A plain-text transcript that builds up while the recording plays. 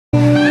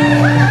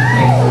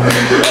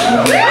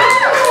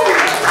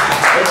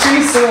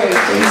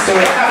Please do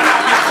it.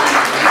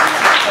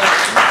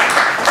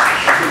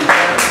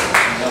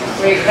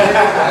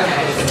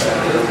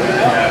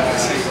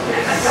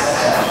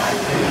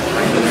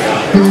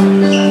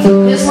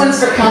 This one's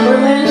for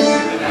Cumberland.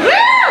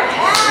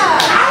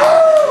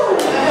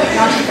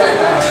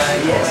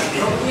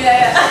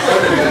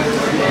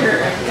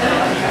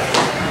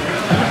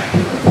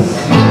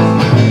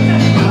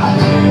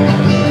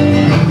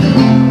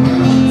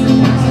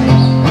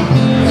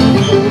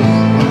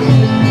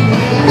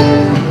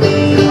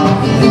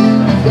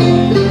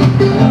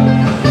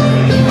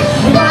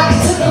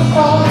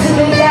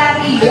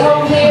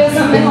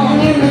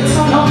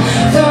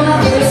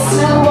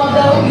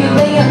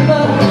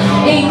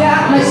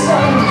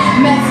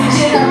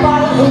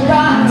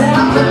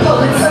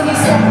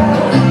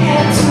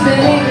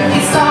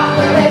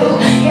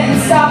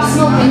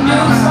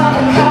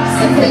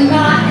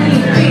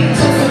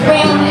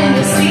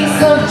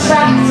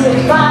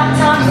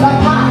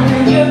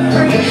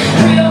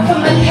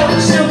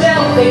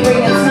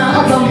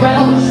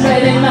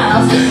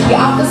 The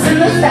office in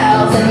the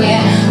styles, and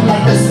yeah,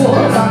 like the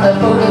scores on the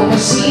photo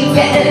machine,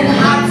 getting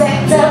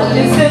high-tech dope,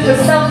 it's good for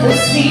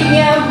self-esteem,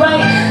 yeah,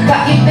 right.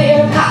 Got you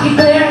there,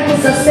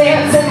 cause I stare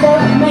at the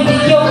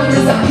making yours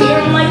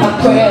disappearing like a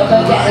prayer,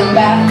 but getting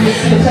back.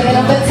 The plan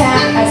of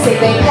attack, I say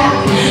they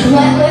pack,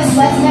 relentless,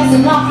 less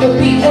messing off the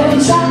beat and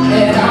track,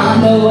 and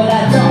I know what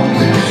I don't.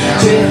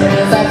 Drifting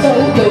as I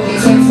flow, though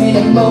these wings made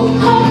a boat.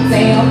 Oh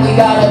damn, we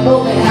got a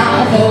boat, and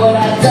I know what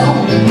I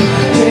don't.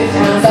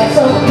 Drifting as I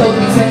flow, though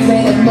these wings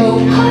made a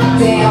boat. Oh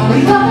damn,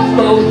 we got a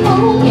boat.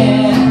 Oh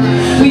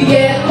yeah, we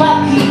get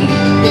lucky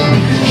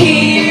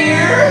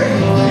here,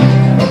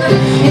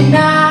 and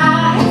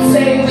I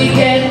say we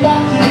get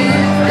lucky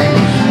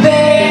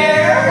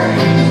there.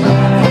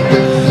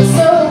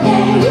 So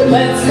hey,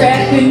 let's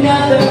crack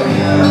another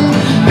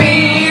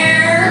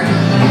beer.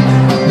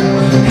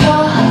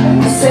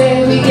 Come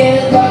say we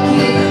get lucky.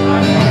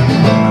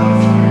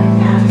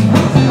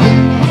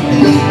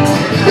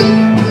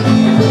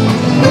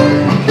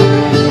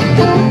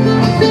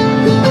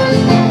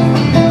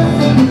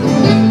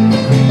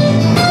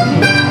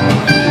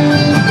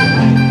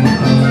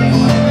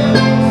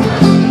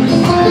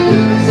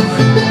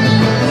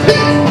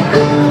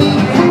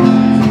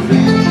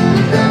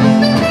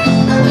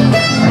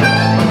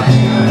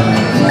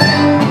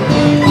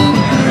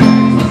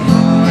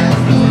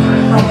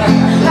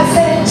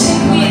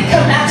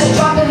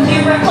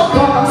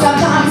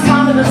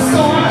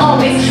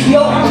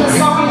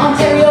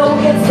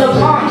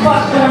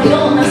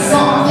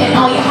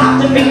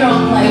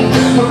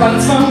 Right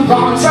from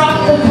wrong,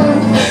 drop the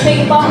groove,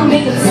 make a bomb,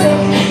 make it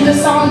stick. The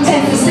song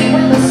tends to stick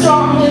with the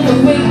strong, with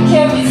the weight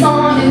carries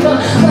on, and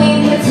the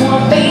plane hits more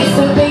bass,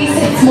 the bass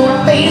hits more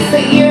bass,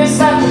 the ears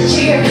start to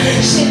cheer,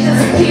 shit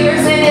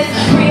disappears and it's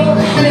real,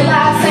 and it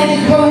lasts and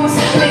it grows,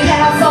 and it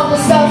casts all the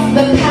stuff,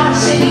 the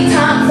past shitty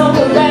times, all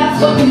the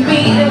raps, what can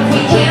be if we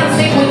can't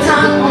stick with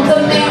time on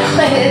the man,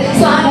 let it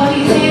slide on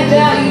these hands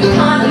out, you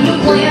kinda, you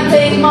plan,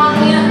 take my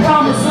hand,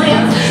 promised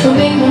lands, don't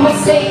make no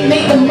mistake,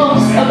 make the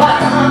most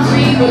about time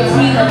free, but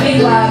we the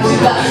big lives, you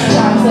got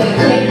times that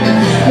click,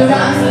 the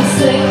rhymes are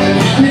slick,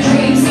 the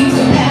dream seems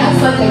to pass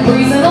like a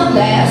breeze in the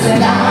last,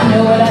 and I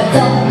know what I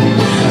don't.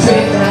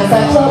 Drift as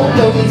I float,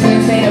 though these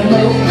wings made a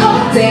blow.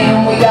 Oh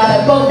damn, we got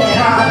a boat, and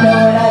I know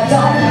what I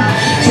don't.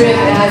 Drift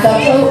as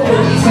I float,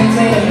 though these wings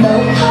made a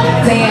blow.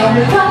 Oh damn,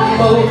 we got a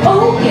boat.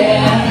 Oh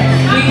yeah,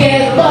 we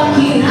get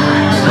lucky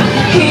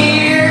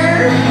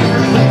here,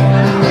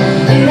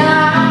 and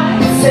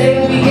I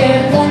say we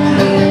get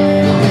lucky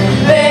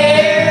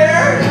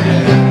there.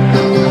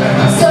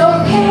 So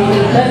okay,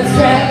 let's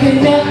crack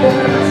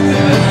another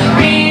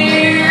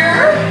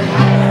beer.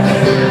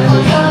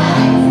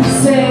 Come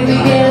say we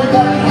get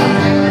lucky.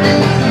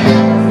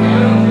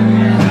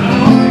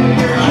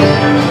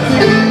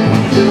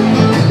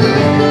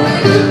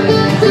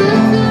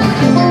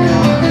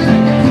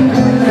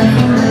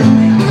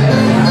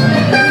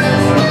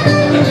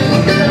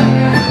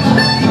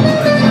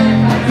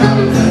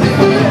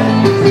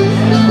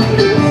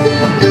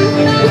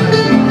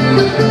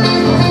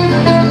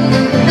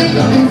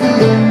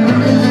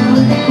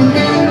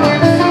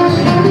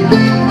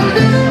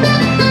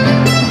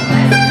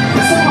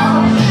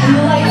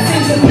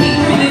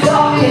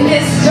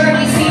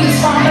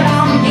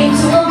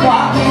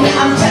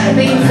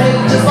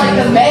 Just like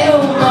a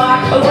metal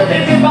lock, but what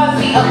if your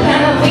body a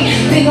penalty?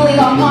 Tingling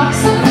on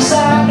marks, should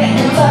I get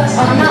in touch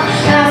or not?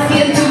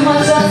 Asking too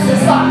much just to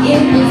lock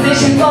in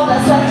positions, all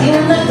that's left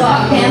in the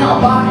dark. And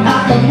I'll bark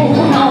at the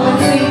moon, all in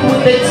sync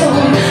with the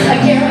tune. I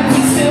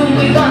guarantee soon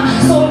we gone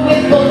soared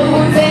with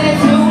balloons, and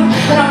it's noon.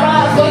 And I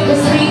rise, wake to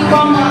sleep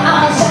from my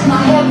eyes, shut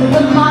my head with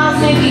the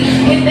minds, maybe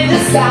in the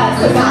disguise,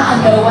 cause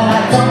I know what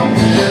I don't.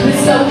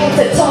 Let's go head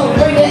to toe,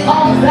 bring it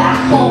all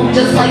back home,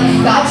 just like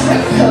God's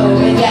dress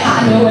code. And yeah,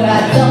 I know what I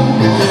don't.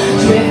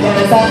 Drift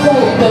as I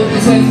float, though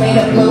these wings made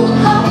a blow.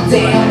 Oh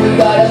damn, we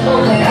got a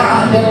boat, and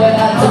I know what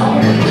I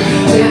don't.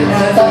 Drift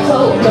as I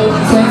float, though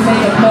these wings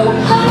made a blow.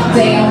 Oh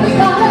damn, we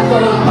got a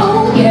boat.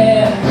 Oh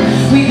yeah,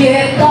 we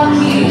get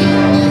lucky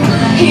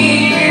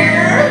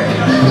here.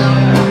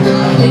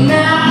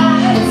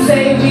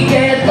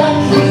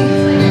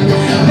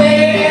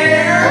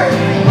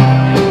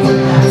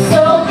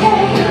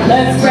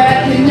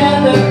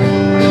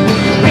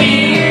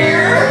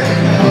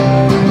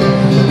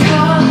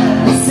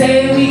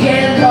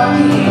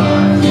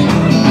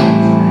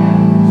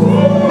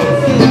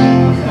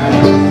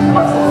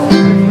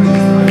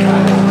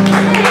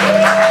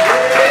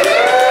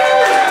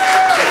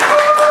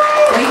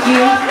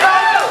 you.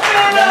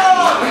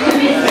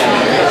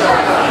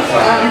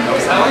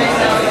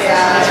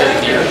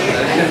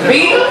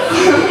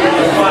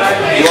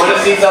 You want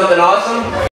to see something awesome?